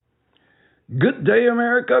Good day,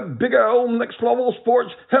 America. Big L Next Level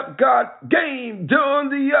Sports have got game doing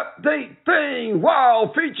the update thing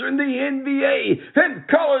while featuring the NBA and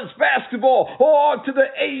college basketball. On to the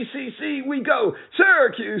ACC we go.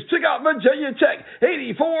 Syracuse took out Virginia Tech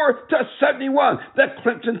 84-71. The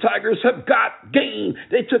Clemson Tigers have got game.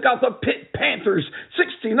 They took out the Pitt Panthers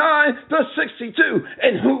 69-62.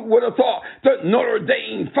 And who would have thought that Notre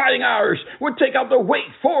Dame Fighting Irish would take out the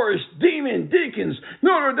Wake Forest Demon Deacons?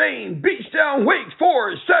 Notre Dame beats down Wake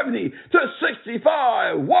Forest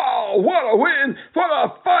 70-65. Wow, what a win for the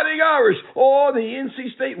Fighting Irish. On the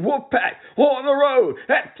NC State Wolfpack on the road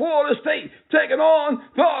at Florida State taking on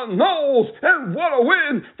the Noles. And what a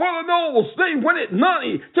win for the Noles. They win it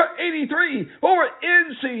 90-83 over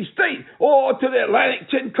NC State. On to the Atlantic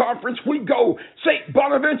 10 Conference we go. St.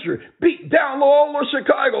 Bonaventure beat down Loyola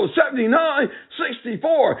Chicago 79-64.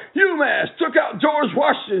 UMass took out George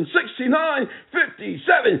Washington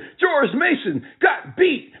 69-57. George Mason got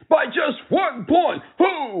beat by just 1 point.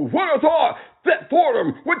 Who would have thought that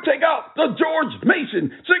Fordham would take out the George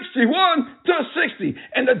Mason 61-60,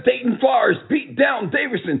 and the Dayton Flyers beat down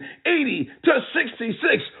Davidson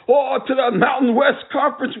 80-66. On to the Mountain West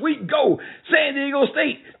Conference we go. San Diego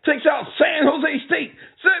State takes out San Jose State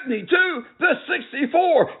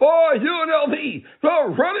 72-64. UNLV,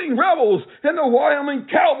 the Running Rebels and the Wyoming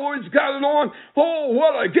Cowboys got it on. Oh,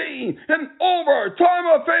 what a game! An overtime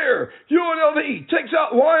affair. UNLV takes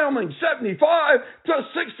out Wyoming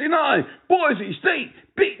 75-69. Boise State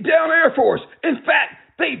beat down Air Force. In fact,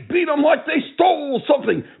 they beat them like they stole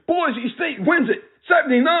something. Boise State wins it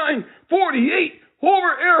 79-48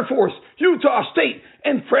 over Air Force. Utah State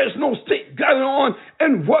and Fresno State got it on,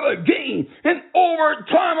 and what a game. An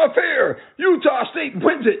overtime affair. Utah State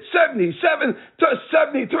wins it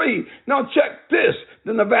 77-73. Now check this.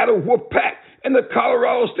 The Nevada Wolfpack and the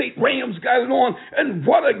Colorado State Rams got it on, and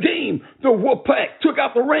what a game. The Wolfpack took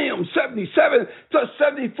out the Rams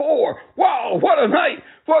 77-74. Wow, what a night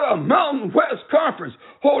for the Mountain West Conference.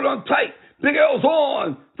 Hold on tight. Big L's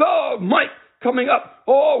on the mic. Coming up,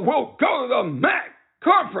 we'll go to the MAC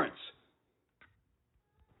Conference.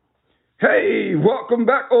 Hey, welcome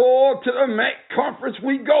back to the MAC Conference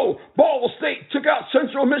we go. Ball State took out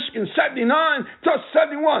Central Michigan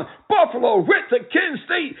 79-71. Buffalo went to Kent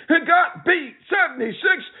State and got beat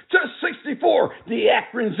 76-64. The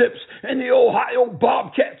Akron Zips and the Ohio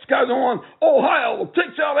Bobcats got on. Ohio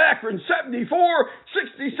takes out Akron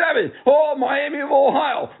 74-67. Miami of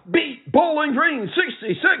Ohio beat Bowling Green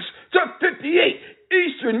 66-58.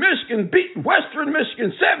 Eastern Michigan beat Western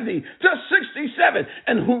Michigan 70-67.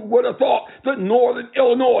 And who would have thought that Northern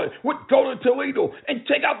Illinois would go to Toledo and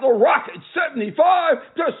take out the Rockets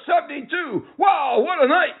 75-72. Wow, what a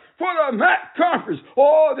night for the MAC Conference.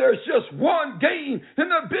 There's just one game in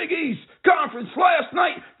the Big East Conference last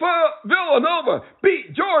night for Villanova.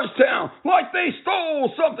 Beat Georgetown like they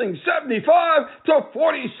stole something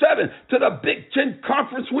 75-47. To the Big Ten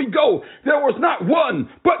Conference we go. There was not one,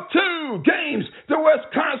 but two games. The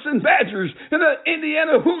Wisconsin Badgers and the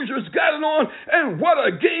Indiana Hoosiers got it on, and what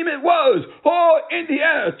a game it was.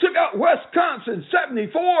 Indiana took out Wisconsin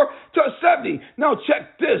 74-70. Now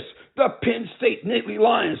check this. The Penn State Nittany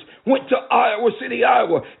Lions went to Iowa City,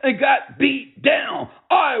 Iowa, and got beat down.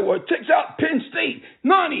 Iowa takes out Penn State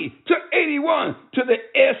 90-81. To the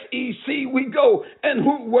SEC we go. And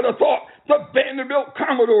who would have thought the Vanderbilt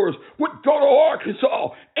Commodores would go to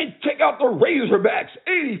Arkansas and take out the Razorbacks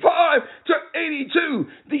 85-82.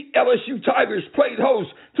 The LSU Tigers played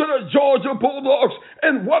host to the Georgia Bulldogs,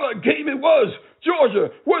 and what a game it was. Georgia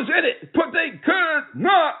was in it, but they could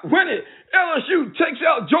not win it. LSU takes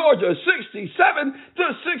out Georgia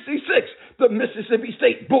 67-66. The Mississippi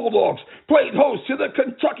State Bulldogs played host to the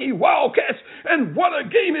Kentucky Wildcats, and what a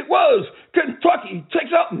game it was. Kentucky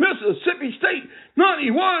takes out Mississippi State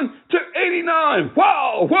 91-89.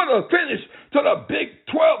 Wow, what a finish. To the Big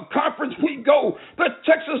 12 Conference we go. The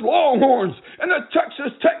Texas Longhorns and the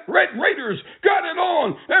Texas Tech Red Raiders got it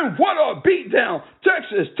on, and what a beatdown.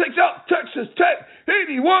 Texas takes out Texas Tech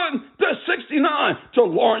 81-69. To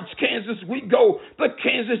Lawrence, Kansas we go. The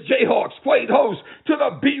Kansas Jayhawks played host to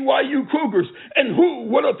the BYU Cougars, and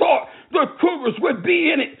who would have thought the Cougars would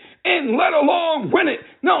be in it and let alone win it.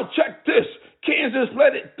 Now check this. Kansas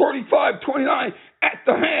led it 35-29 at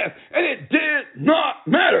the half, and it did not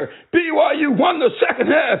matter. BYU won the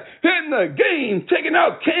second half in the game, taking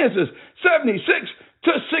out Kansas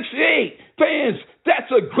 76-68. Fans,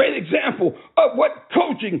 that's a great example of what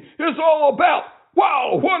coaching is all about.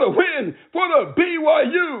 Wow, what a win for the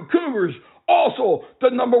BYU Cougars. Also,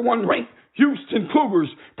 the number one ranked Houston Cougars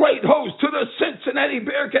played host to the Cincinnati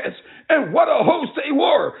Bearcats, and what a host they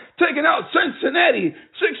were, taking out Cincinnati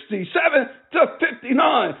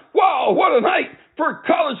the night for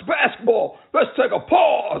college basketball. Let's take a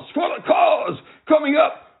pause for the cause. Coming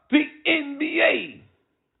up, the NBA.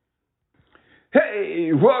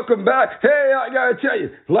 Hey, welcome back. Hey, I gotta tell you,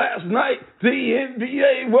 last night the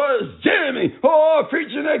NBA was jamming. Oh,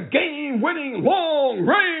 featuring a game-winning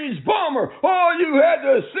long-range bomber. Oh, you had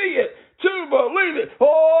to see it to believe it.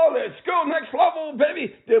 Oh, let's go next level,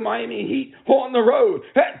 baby. The Miami Heat on the road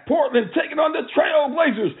at Portland, taking on the Trail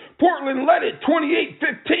Blazers. Portland led it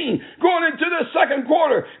 28-15 going into the second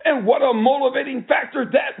quarter. And what a motivating factor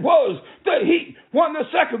that was. The Heat won the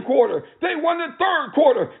second quarter. They won the third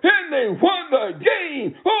quarter. And they won the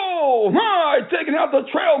game. Oh, my. Taking out the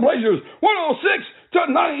Trail Blazers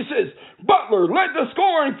 106-96. Butler led the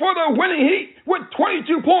scoring for the winning Heat with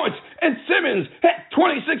 22 points, and Simmons had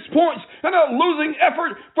 26 points in a losing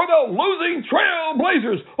effort for the losing Trail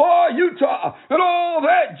Blazers. Oh, Utah and all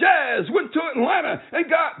that jazz went to Atlanta and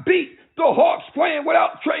got beat. The Hawks, playing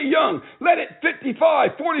without Trae Young, led it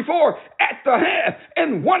 55-44 at the half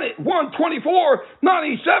and won it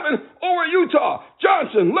 124-97 over Utah.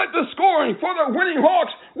 Johnson led the scoring for the winning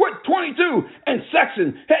Hawks with 22, and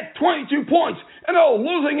Sexton had 22 points in a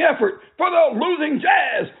losing effort for the losing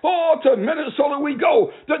Jazz. Oh, to Minnesota we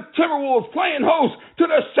go. The Timberwolves playing host to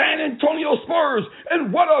the San Antonio Spurs,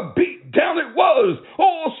 and what a beat down it was.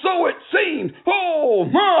 Oh, so it seemed. Oh,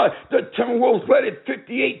 my. The Timberwolves led it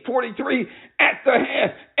 58-43 at the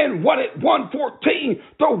half and won it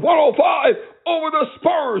 114-105 over the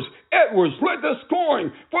Spurs. Edwards led the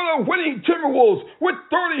scoring for the winning Timberwolves with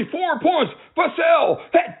 34 points. Vassell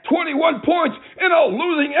had 21 points in a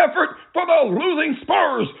losing effort for the losing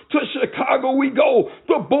Spurs. To Chicago we go.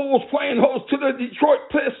 The Bulls playing host to the Detroit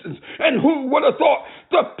Pistons. And who would have thought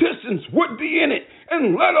the Pistons would be in it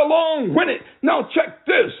and let alone win it? Now check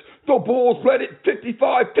this. The Bulls led it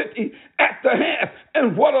 55-50 at the half,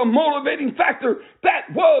 and what a motivating factor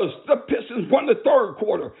that was. The Pistons won the third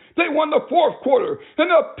quarter. They won the fourth quarter,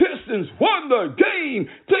 and the Pistons won the game,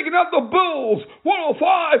 taking out the Bulls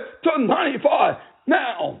 105-95.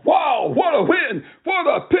 Now, wow, what a win for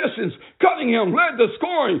the Pistons. Cunningham led the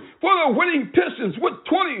scoring for the winning Pistons with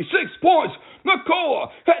 26 points.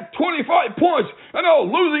 Nikola had 25 points in a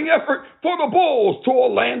losing effort for the Bulls. To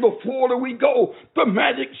Orlando, Florida we go. The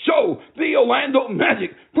Magic show, the Orlando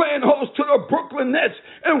Magic playing host to the Brooklyn Nets.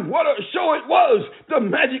 And what a show it was. The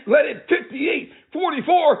Magic led it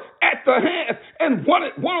 58-44 at the half and won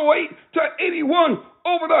it 108-81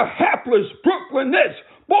 over the hapless Brooklyn Nets.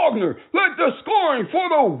 Wagner led the scoring for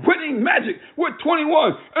the winning Magic with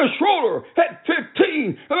 21, and Schroeder had 15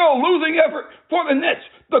 in a losing effort for the Nets.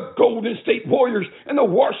 The Golden State Warriors and the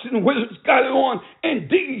Washington Wizards got it on in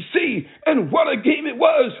D.C., and what a game it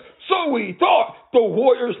was. So we thought. The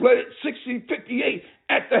Warriors led it 60-58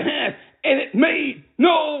 at the half, and it made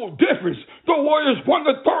no difference. The Warriors won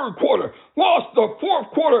the third quarter, lost the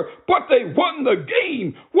fourth quarter, but they won the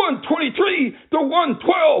game 123-112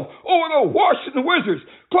 over the Washington Wizards.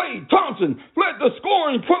 Klay Thompson led the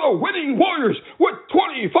scoring for the winning Warriors with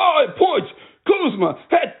 25 points. Kuzma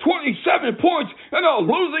had 27 points in a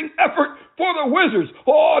losing effort for the Wizards.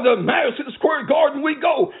 Oh, the Madison Square Garden we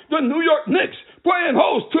go. The New York Knicks playing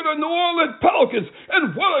host to the New Orleans Pelicans.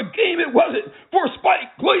 And what a game it was for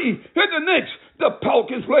Spike Lee and the Knicks. The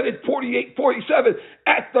Pelicans led it 48-47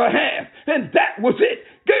 at the half. And that was it.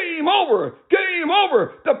 Game over. Game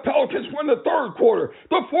over. The Pelicans won the third quarter,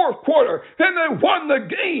 the fourth quarter, and they won the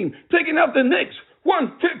game, taking out the Knicks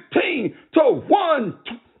 115-92.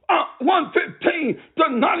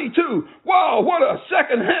 Wow, what a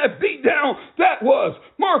second half beatdown that was.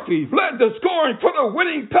 Murphy led the scoring for the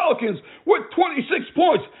winning Pelicans with 26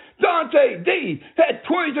 points. Dante D had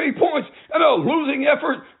 23 points in a losing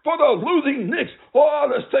effort for the losing Knicks. Oh,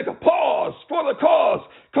 let's take a pause for the cause.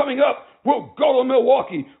 Coming up, we'll go to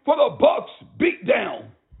Milwaukee for the Bucks beatdown.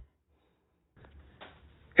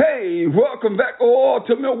 Hey, welcome back all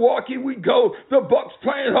to Milwaukee we go. The Bucks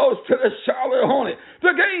playing host to the Charlotte Hornets.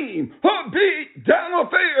 The game, a beat down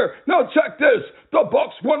affair. Now check this. The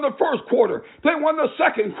Bucks won the first quarter. They won the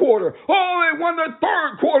second quarter. Oh, they won the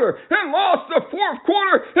third quarter and lost the fourth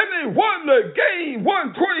quarter, and they won the game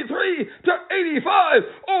 123-85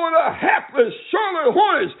 over the hapless Charlotte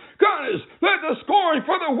Hornets. Gunners led the scoring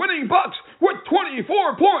for the winning Bucks with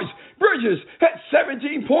 24 points. Bridges had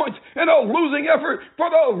 17 points in a losing effort for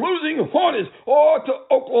the losing Hornets. Oh, to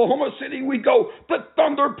Oklahoma City we go. The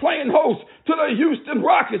Thunder playing host to the Houston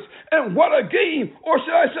Rockets. And what a game, or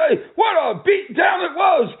should I say, what a beat down it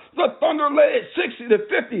was. The Thunder led it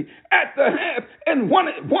 60-50 at the half and won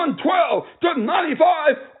it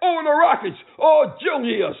 112-95 over the Rockets. Oh,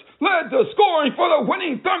 Julius led the scoring for the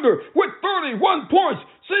winning Thunder with 31 points.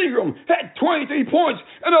 Seagram had 23 points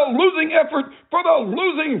and a losing effort for the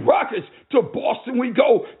losing Rockets. To Boston we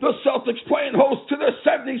go. The Celtics playing host to the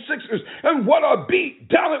 76ers. And what a beat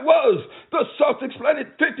down it was. The Celtics led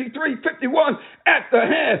it 53-51 at the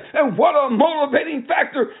half. And what a motivating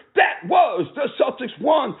factor that was. The Celtics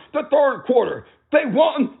won the third quarter. They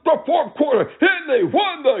won the fourth quarter, and they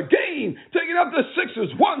won the game, taking up the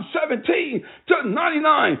Sixers 117-99.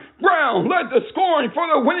 Brown led the scoring for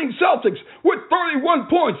the winning Celtics with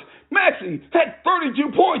 31 points. Maxey had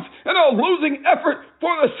 32 points and a losing effort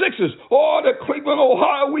for the Sixers. Oh, to Cleveland,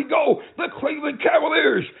 Ohio we go. The Cleveland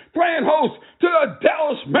Cavaliers playing host to the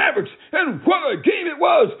Dallas Mavericks, and what a game it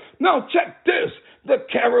was. Now check this. The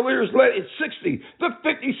Cavaliers led it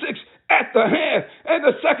 60-56 at the half, and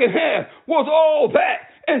the second half was all that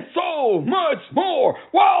and so much more,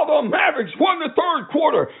 while the Mavericks won the third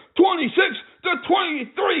quarter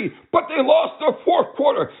 26-23, but they lost the fourth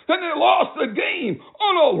quarter, and they lost the game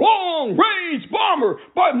on a long-range bomber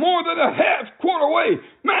by more than a half court away.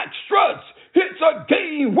 Max Strus hits a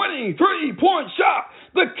game-winning three-point shot.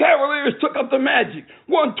 The Cavaliers took up the Magic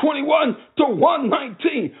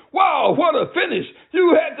 121-119. Wow, what a finish.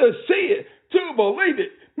 You had to see it to believe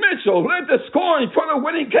it. Mitchell led the scoring for the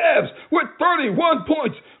winning Cavs with 31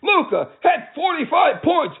 points. Luka had 45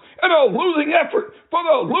 points and a losing effort for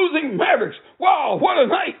the losing Mavericks. Wow, what a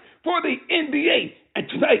night for the NBA. And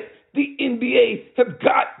tonight, the NBA have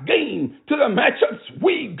got game. To the matchups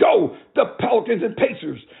we go. The Pelicans and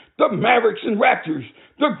Pacers, the Mavericks and Raptors,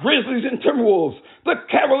 the Grizzlies and Timberwolves, the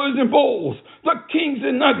Cavaliers and Bulls, the Kings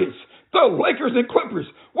and Nuggets, the Lakers and Clippers.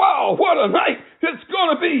 Wow, what a night it's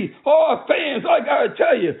going to be. Oh, fans, I got to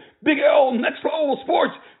tell you, Big L Next Level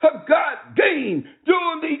Sports have got game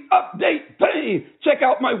doing the update thing. Check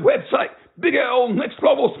out my website, Big L Next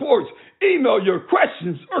Level Sports. Email your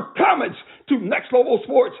questions or comments to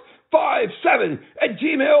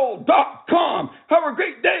nextlevelsports57@gmail.com. Have a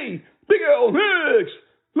great day. Big L Next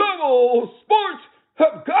Level